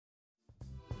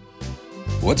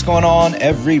What's going on,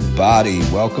 everybody?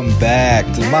 Welcome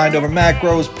back to the Mind Over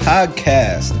Macros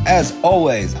podcast. As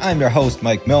always, I'm your host,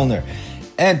 Mike Milner.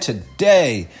 And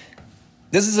today,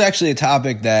 this is actually a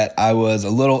topic that I was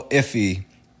a little iffy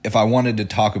if I wanted to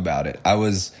talk about it.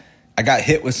 I got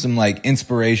hit with some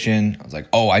inspiration. I was like,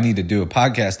 I need to do a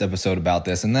podcast episode about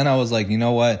this. And then I was like, you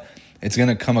know what? It's going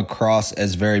to come across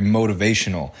as very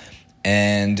motivational.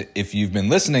 And if you've been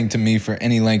listening to me for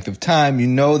any length of time, you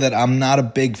know that I'm not a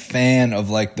big fan of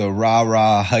the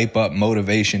rah-rah, hype-up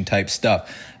motivation type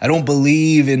stuff. I don't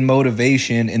believe in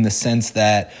motivation in the sense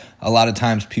that a lot of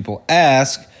times people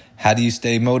ask, how do you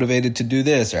stay motivated to do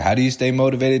this? Or how do you stay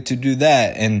motivated to do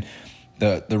that? And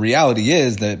the reality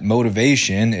is that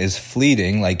motivation is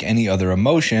fleeting like any other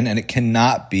emotion, and it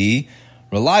cannot be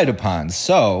relied upon.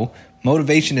 So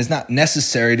motivation is not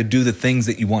necessary to do the things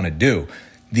that you want to do.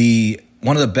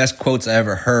 One of the best quotes I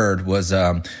ever heard was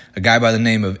a guy by the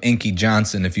name of Inky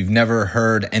Johnson. If you've never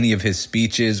heard any of his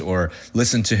speeches or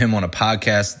listened to him on a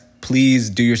podcast, please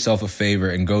do yourself a favor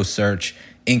and go search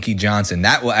Inky Johnson.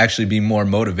 That will actually be more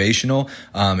motivational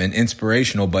and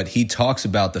inspirational, but he talks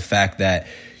about the fact that,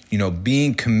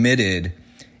 being committed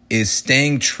is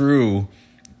staying true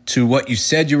to what you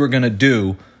said you were going to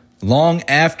do long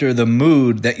after the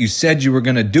mood that you said you were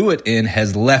going to do it in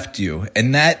has left you.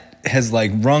 And that has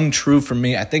rung true for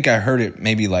me. I think I heard it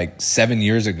maybe 7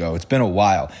 years ago. It's been a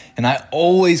while. And I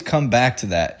always come back to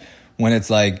that when it's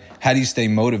how do you stay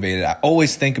motivated? I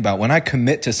always think about when I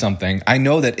commit to something, I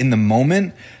know that in the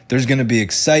moment there's going to be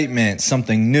excitement,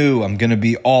 something new. I'm going to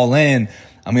be all in.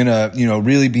 I'm going to,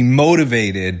 really be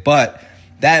motivated, but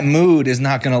that mood is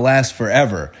not going to last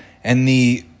forever. And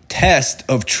the test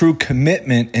of true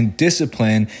commitment and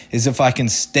discipline is if I can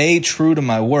stay true to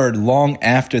my word long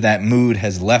after that mood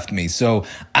has left me. So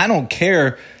I don't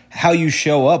care how you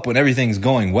show up when everything's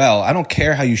going well. I don't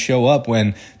care how you show up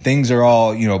when things are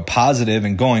all, positive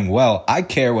and going well. I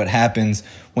care what happens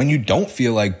when you don't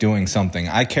feel like doing something.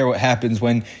 I care what happens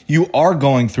when you are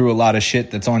going through a lot of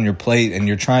shit that's on your plate and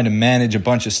you're trying to manage a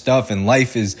bunch of stuff and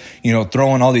life is,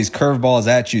 throwing all these curveballs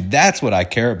at you. That's what I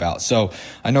care about. So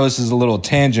I know this is a little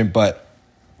tangent, but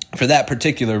for that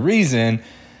particular reason,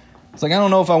 it's I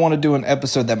don't know if I want to do an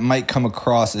episode that might come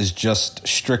across as just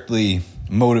strictly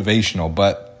motivational,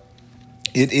 but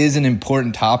it is an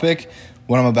important topic,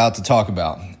 what I'm about to talk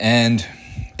about. And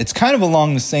it's kind of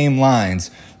along the same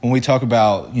lines when we talk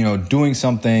about, doing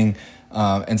something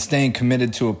and staying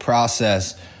committed to a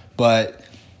process. But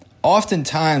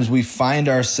oftentimes we find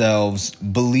ourselves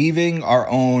believing our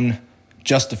own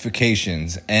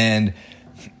justifications. And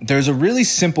there's a really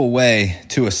simple way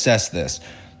to assess this.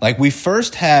 We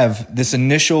first have this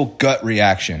initial gut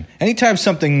reaction. Anytime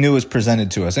something new is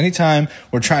presented to us, anytime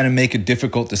we're trying to make a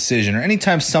difficult decision, or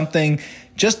anytime something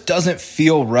just doesn't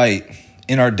feel right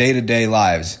in our day-to-day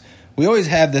lives, we always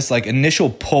have this initial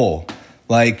pull.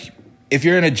 If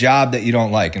you're in a job that you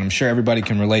don't like, and I'm sure everybody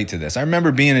can relate to this. I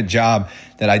remember being in a job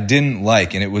that I didn't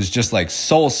like, and it was just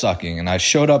soul-sucking, and I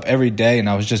showed up every day and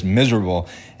I was just miserable.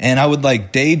 And I would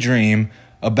daydream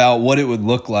about what it would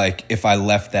look like if I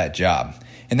left that job.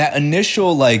 And that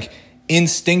initial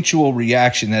instinctual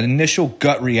reaction, that initial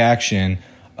gut reaction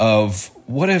of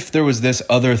what if there was this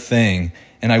other thing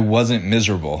and I wasn't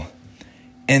miserable?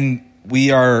 And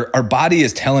our body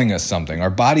is telling us something. Our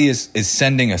body is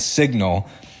sending a signal,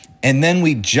 and then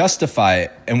we justify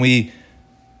it and we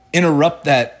interrupt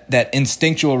that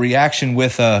instinctual reaction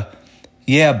with a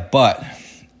yeah, but.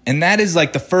 And that is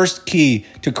the first key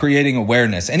to creating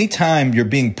awareness. Anytime you're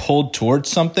being pulled towards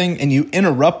something and you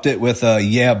interrupt it with a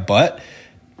yeah, but,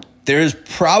 there's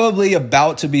probably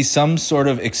about to be some sort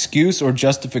of excuse or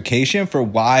justification for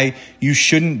why you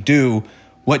shouldn't do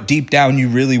what deep down you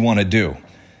really want to do.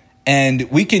 And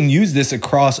we can use this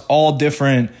across all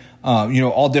different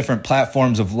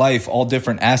platforms of life, all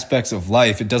different aspects of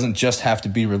life. It doesn't just have to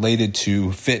be related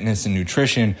to fitness and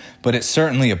nutrition, but it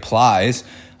certainly applies.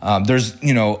 There's,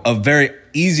 a very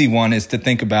easy one is to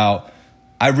think about,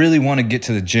 I really want to get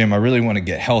to the gym. I really want to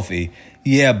get healthy.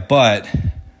 Yeah, but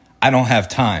I don't have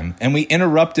time. And we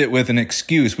interrupt it with an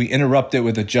excuse. We interrupt it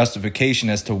with a justification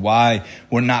as to why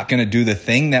we're not going to do the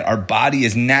thing that our body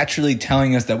is naturally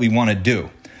telling us that we want to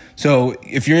do. So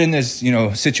if you're in this,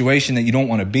 situation that you don't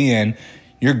want to be in,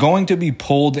 you're going to be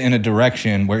pulled in a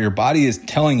direction where your body is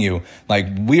telling you,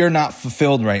 we are not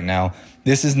fulfilled right now.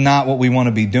 This is not what we want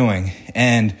to be doing.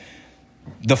 And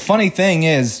the funny thing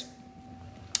is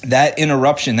that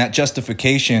interruption, that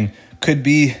justification could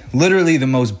be literally the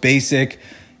most basic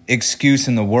excuse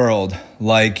in the world.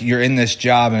 You're in this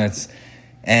job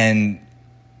and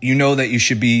you know that you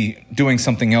should be doing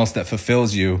something else that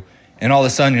fulfills you. And all of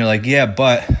a sudden you're like, yeah,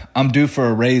 but I'm due for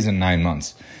a raise in 9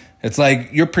 months. It's like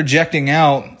you're projecting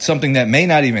out something that may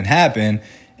not even happen,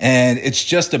 and it's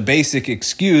just a basic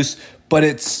excuse, but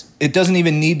it doesn't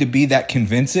even need to be that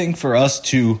convincing for us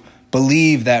to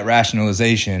believe that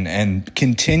rationalization and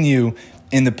continue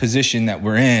in the position that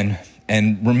we're in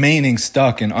and remaining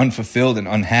stuck and unfulfilled and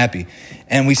unhappy.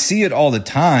 And we see it all the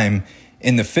time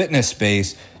in the fitness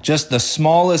space, just the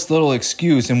smallest little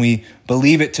excuse, and we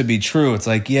believe it to be true. It's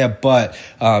like, yeah, but,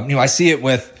 I see it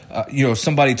with,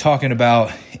 somebody talking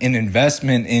about an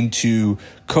investment into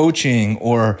coaching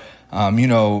or,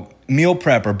 meal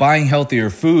prep or buying healthier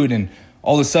food. And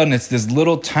all of a sudden it's this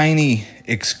little tiny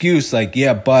excuse like,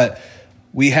 yeah, but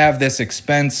we have this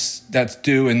expense that's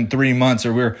due in 3 months,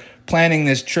 or we're planning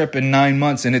this trip in 9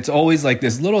 months. And it's always like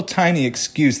this little tiny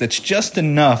excuse that's just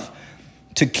enough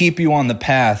to keep you on the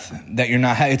path that you're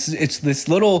not. It's this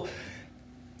little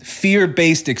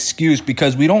fear-based excuse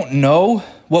because we don't know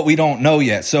what we don't know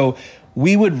yet. So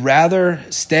we would rather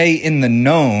stay in the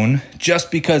known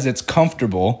just because it's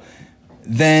comfortable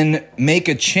than make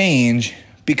a change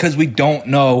because we don't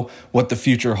know what the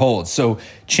future holds. So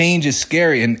change is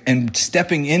scary, and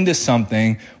stepping into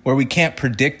something where we can't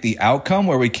predict the outcome,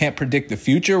 where we can't predict the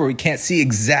future, where we can't see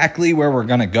exactly where we're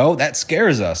going to go, that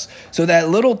scares us. So that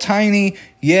little tiny,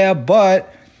 yeah,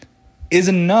 but is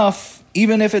enough.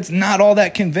 Even if it's not all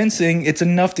that convincing, it's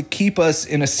enough to keep us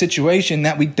in a situation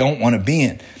that we don't want to be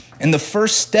in. And the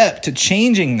first step to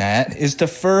changing that is to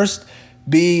first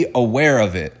be aware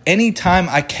of it. Anytime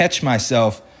I catch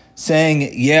myself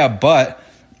saying, yeah, but,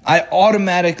 I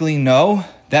automatically know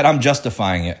that I'm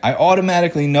justifying it. I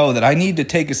automatically know that I need to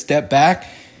take a step back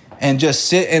and just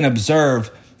sit and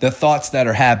observe the thoughts that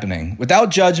are happening without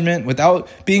judgment, without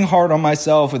being hard on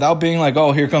myself, without being like,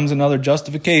 oh, here comes another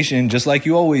justification, just like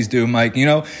you always do, Mike.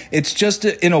 It's just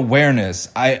an awareness.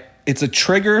 It's a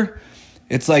trigger.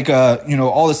 It's like,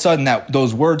 all of a sudden that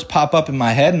those words pop up in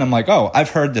my head and I'm like, oh, I've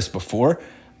heard this before.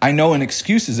 I know an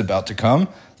excuse is about to come.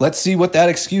 Let's see what that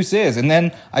excuse is. And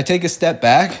then I take a step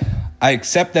back. I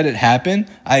accept that it happened.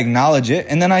 I acknowledge it.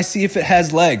 And then I see if it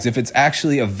has legs, if it's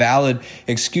actually a valid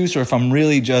excuse, or if I'm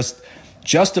really just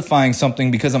justifying something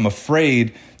because I'm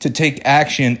afraid to take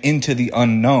action into the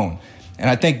unknown. And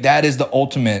I think that is the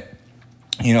ultimate,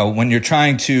 when you're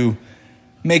trying to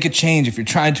make a change, if you're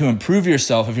trying to improve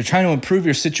yourself, if you're trying to improve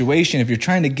your situation, if you're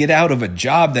trying to get out of a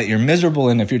job that you're miserable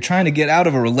in, if you're trying to get out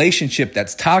of a relationship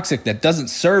that's toxic, that doesn't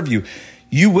serve you,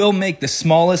 you will make the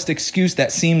smallest excuse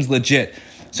that seems legit.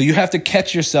 So you have to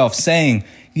catch yourself saying,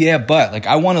 yeah, but, like,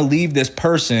 I want to leave this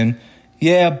person.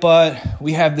 Yeah, but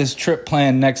we have this trip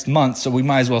planned next month, so we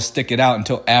might as well stick it out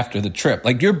until after the trip.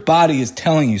 Like, your body is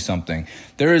telling you something.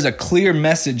 There is a clear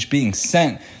message being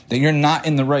sent that you're not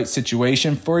in the right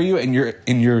situation for you, and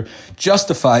you're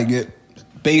justifying it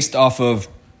based off of,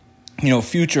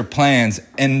 future plans.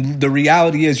 And the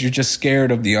reality is you're just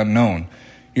scared of the unknown.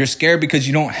 You're scared because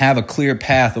you don't have a clear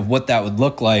path of what that would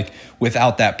look like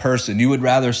without that person. You would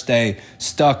rather stay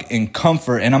stuck in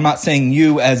comfort. And I'm not saying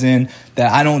you as in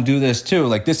that I don't do this too.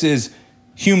 Like, this is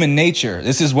human nature.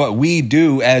 This is what we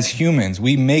do as humans.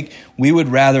 We would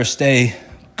rather stay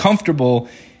comfortable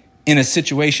in a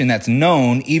situation that's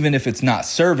known, even if it's not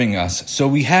serving us. So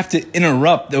we have to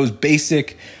interrupt those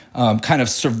basic kind of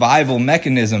survival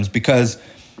mechanisms because,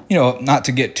 not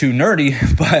to get too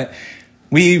nerdy, but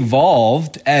we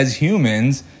evolved as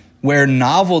humans where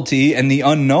novelty and the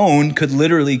unknown could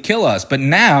literally kill us. But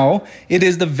now it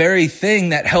is the very thing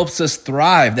that helps us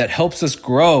thrive, that helps us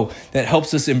grow, that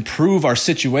helps us improve our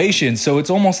situation. So it's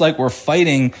almost like we're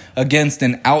fighting against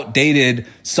an outdated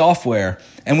software,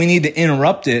 and we need to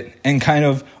interrupt it and kind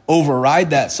of override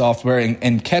that software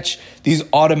and catch these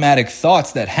automatic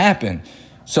thoughts that happen.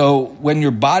 So when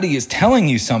your body is telling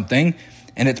you something,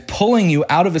 and it's pulling you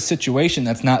out of a situation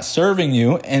that's not serving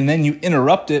you, and then you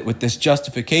interrupt it with this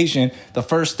justification, the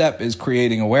first step is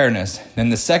creating awareness. Then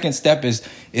the second step is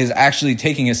actually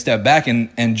taking a step back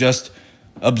and just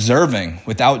observing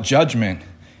without judgment.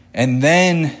 And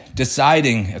then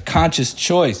deciding, a conscious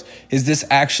choice, is this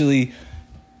actually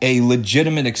a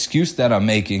legitimate excuse that I'm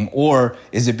making, or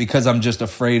is it because I'm just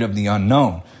afraid of the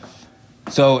unknown?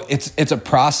 So it's a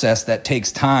process that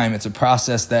takes time. It's a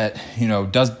process that,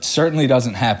 certainly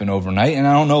doesn't happen overnight. And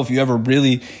I don't know if you ever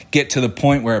really get to the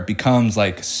point where it becomes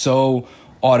like so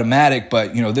automatic,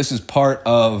 but this is part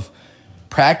of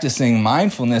practicing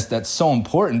mindfulness that's so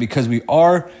important because we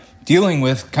are dealing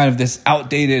with kind of this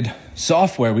outdated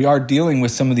software. We are dealing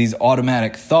with some of these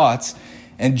automatic thoughts,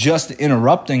 and just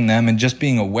interrupting them and just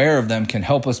being aware of them can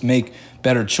help us make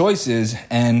better choices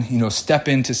and, step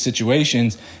into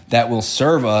situations that will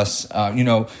serve us.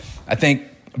 I think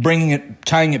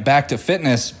tying it back to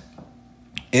fitness,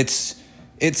 It's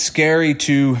scary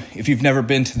to, if you've never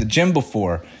been to the gym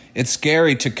before, it's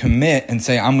scary to commit and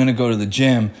say, I'm going to go to the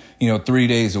gym, 3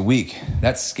 days a week.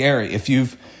 That's scary. If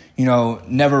you've,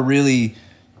 never really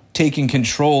taken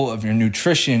control of your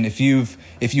nutrition, if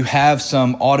you have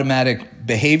some automatic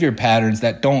behavior patterns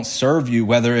that don't serve you,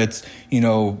 whether it's,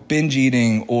 binge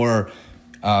eating or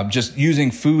just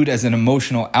using food as an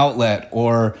emotional outlet,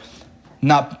 or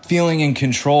not feeling in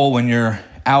control when you're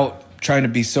out trying to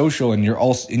be social and you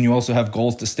also have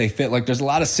goals to stay fit. Like, there's a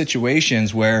lot of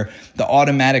situations where the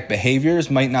automatic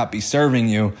behaviors might not be serving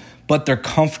you, but they're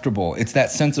comfortable. It's that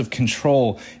sense of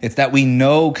control. It's that we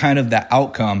know kind of the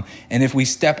outcome. And if we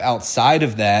step outside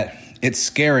of that, it's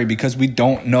scary because we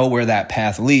don't know where that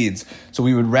path leads. So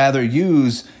we would rather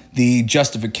use the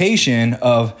justification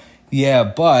of, yeah,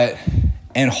 but,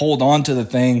 and hold on to the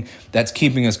thing that's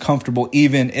keeping us comfortable,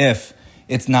 even if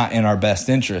it's not in our best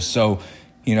interest. So,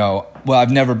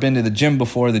 I've never been to the gym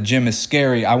before. The gym is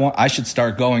scary. I should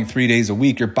start going 3 days a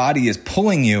week. Your body is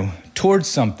pulling you towards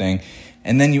something,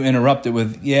 and then you interrupt it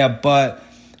with, yeah, but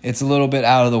it's a little bit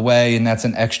out of the way, and that's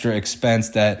an extra expense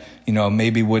that,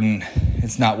 maybe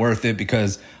it's not worth it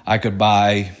because I could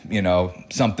buy,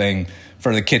 something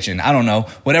for the kitchen. I don't know.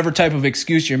 Whatever type of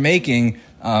excuse you're making,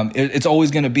 it's always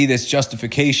going to be this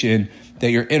justification that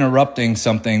you're interrupting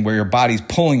something where your body's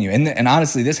pulling you. And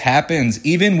honestly, this happens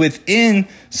even within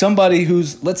somebody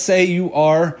who's, let's say you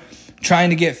are trying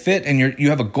to get fit and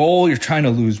you have a goal, you're trying to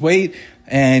lose weight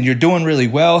and you're doing really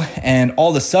well. And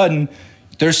all of a sudden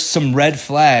there's some red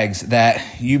flags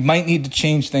that you might need to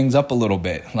change things up a little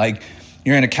bit. Like,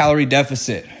 you're in a calorie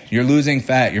deficit, you're losing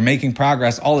fat, you're making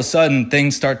progress. All of a sudden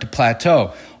things start to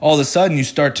plateau. All of a sudden you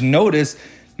start to notice,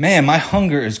 man, my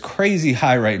hunger is crazy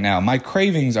high right now. My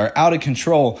cravings are out of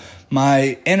control.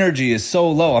 My energy is so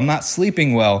low. I'm not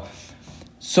sleeping well.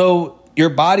 So your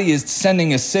body is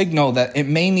sending a signal that it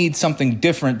may need something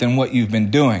different than what you've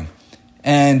been doing.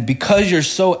 And because you're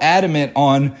so adamant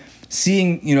on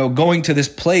seeing, going to this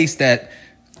place that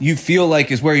you feel like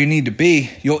is where you need to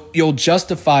be, you'll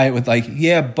justify it with like,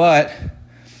 yeah, but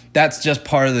that's just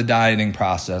part of the dieting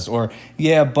process. Or,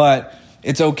 yeah, but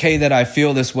it's okay that I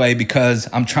feel this way because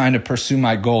I'm trying to pursue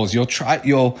my goals.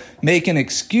 You'll make an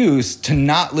excuse to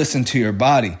not listen to your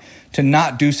body, to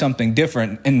not do something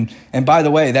different. And by the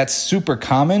way, that's super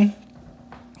common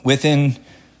within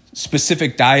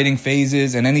specific dieting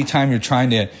phases. And anytime you're trying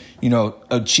to,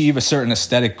 achieve a certain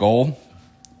aesthetic goal,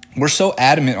 we're so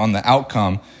adamant on the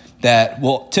outcome that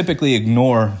we'll typically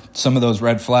ignore some of those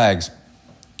red flags.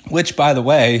 Which, by the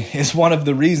way, is one of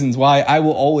the reasons why I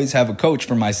will always have a coach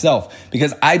for myself,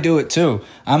 because I do it too.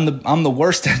 I'm the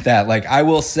worst at that. Like, I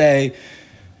will say,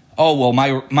 oh, well,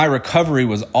 my recovery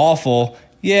was awful.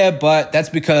 Yeah, but that's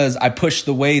because I pushed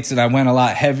the weights and I went a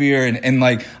lot heavier. And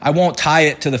like, I won't tie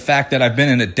it to the fact that I've been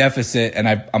in a deficit and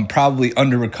I'm probably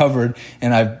under recovered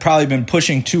and I've probably been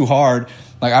pushing too hard.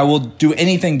 Like, I will do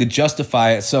anything to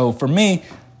justify it. So for me,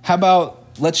 how about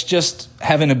let's just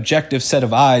have an objective set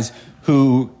of eyes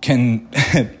who can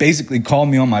basically call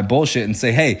me on my bullshit and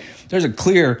say, hey, there's a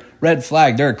clear red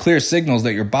flag. There are clear signals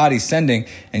that your body's sending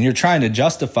and you're trying to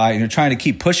justify and you're trying to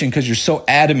keep pushing because you're so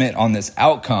adamant on this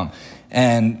outcome.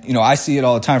 And, I see it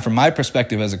all the time from my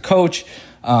perspective as a coach.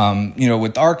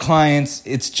 With our clients,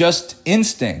 it's just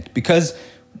instinct because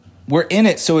we're in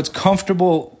it. So it's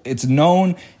comfortable, it's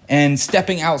known, and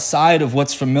stepping outside of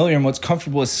what's familiar and what's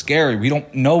comfortable is scary. We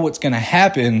don't know what's going to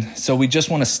happen. So we just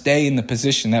want to stay in the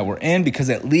position that we're in because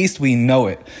at least we know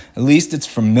it. At least it's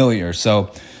familiar.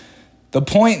 So the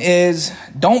point is,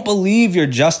 don't believe your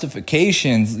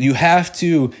justifications. You have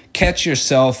to catch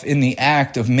yourself in the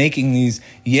act of making these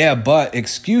yeah, but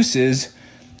excuses,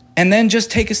 and then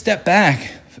just take a step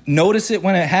back. Notice it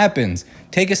when it happens.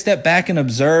 Take a step back and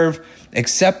observe,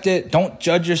 accept it. Don't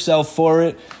judge yourself for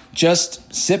it.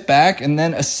 Just sit back and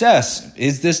then assess.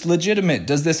 Is this legitimate?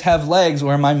 Does this have legs?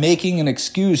 Or am I making an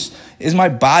excuse? Is my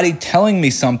body telling me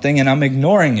something and I'm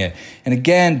ignoring it? And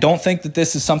again, don't think that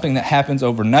this is something that happens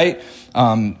overnight.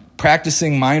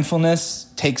 Practicing mindfulness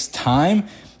takes time.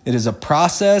 It is a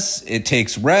process. It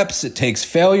takes reps. It takes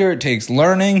failure. It takes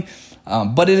learning.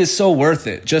 But it is so worth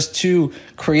it just to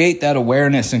create that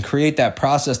awareness and create that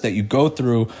process that you go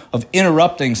through of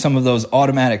interrupting some of those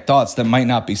automatic thoughts that might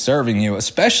not be serving you,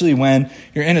 especially when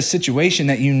you're in a situation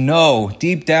that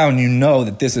deep down,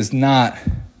 that this is not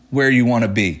where you want to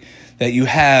be, that you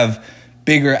have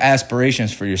bigger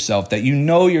aspirations for yourself, that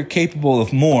you're capable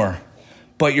of more,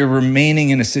 but you're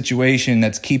remaining in a situation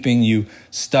that's keeping you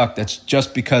stuck. That's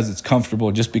just because it's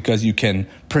comfortable, just because you can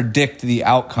predict the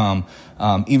outcome.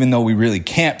 Even though we really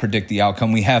can't predict the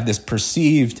outcome, we have this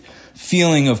perceived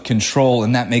feeling of control,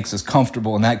 and that makes us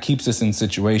comfortable, and that keeps us in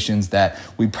situations that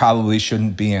we probably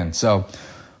shouldn't be in. So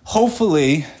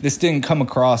hopefully this didn't come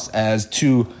across as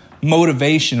too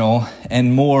motivational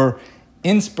and more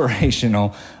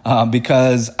inspirational,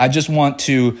 because I just want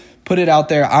to put it out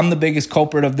there. I'm the biggest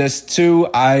culprit of this too.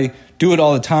 I do it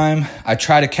all the time. I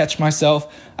try to catch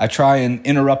myself. I try and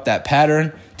interrupt that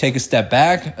pattern, take a step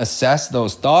back, assess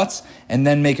those thoughts, and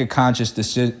then make a conscious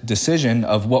decision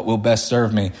of what will best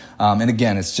serve me. And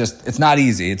again, it's not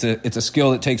easy. It's a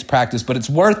skill that takes practice, but it's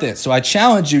worth it. So I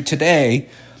challenge you today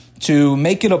to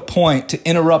make it a point to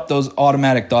interrupt those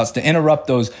automatic thoughts, to interrupt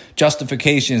those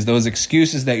justifications, those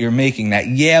excuses that you're making,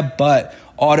 that but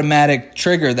automatic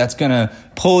trigger that's going to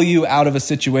pull you out of a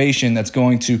situation, that's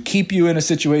going to keep you in a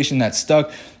situation that's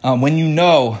stuck when you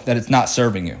know that it's not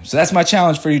serving you. So that's my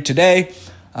challenge for you today.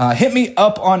 Hit me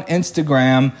up on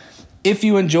Instagram if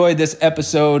you enjoyed this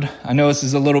episode. I know this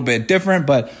is a little bit different,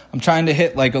 but I'm trying to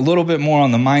hit like a little bit more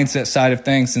on the mindset side of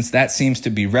things, since that seems to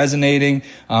be resonating.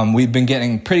 We've been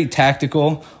getting pretty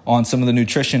tactical on some of the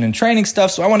nutrition and training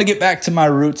stuff, so I want to get back to my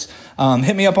roots.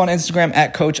 Hit me up on Instagram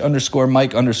at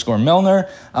coach_Mike_Milner.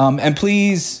 And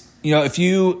please, if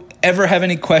you ever have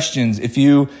any questions, if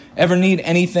you ever need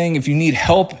anything, if you need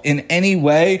help in any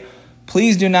way,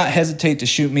 please do not hesitate to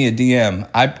shoot me a DM.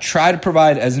 I try to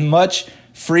provide as much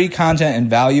free content and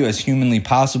value as humanly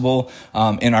possible.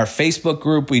 In our Facebook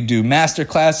group, we do master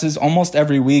classes almost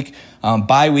every week,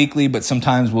 bi-weekly, but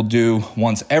sometimes we'll do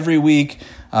once every week.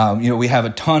 We have a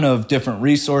ton of different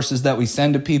resources that we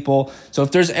send to people. So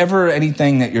if there's ever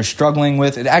anything that you're struggling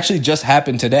with, it actually just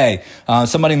happened today.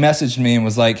 Somebody messaged me and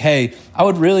was like, hey, I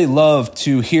would really love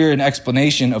to hear an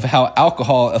explanation of how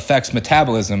alcohol affects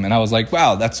metabolism. And I was like,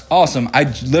 wow, that's awesome.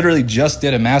 I literally just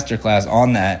did a masterclass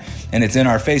on that, and it's in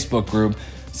our Facebook group.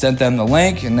 Sent them the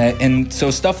link, and so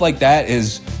stuff like that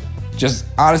is just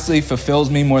honestly fulfills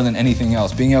me more than anything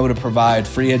else, being able to provide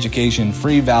free education,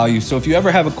 free value. So if you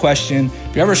ever have a question,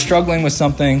 if you're ever struggling with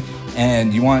something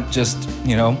and you want just,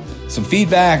 some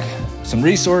feedback, some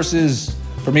resources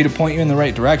for me to point you in the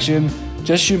right direction,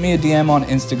 just shoot me a DM on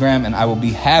Instagram and I will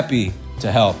be happy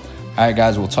to help. All right,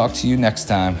 guys, we'll talk to you next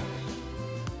time.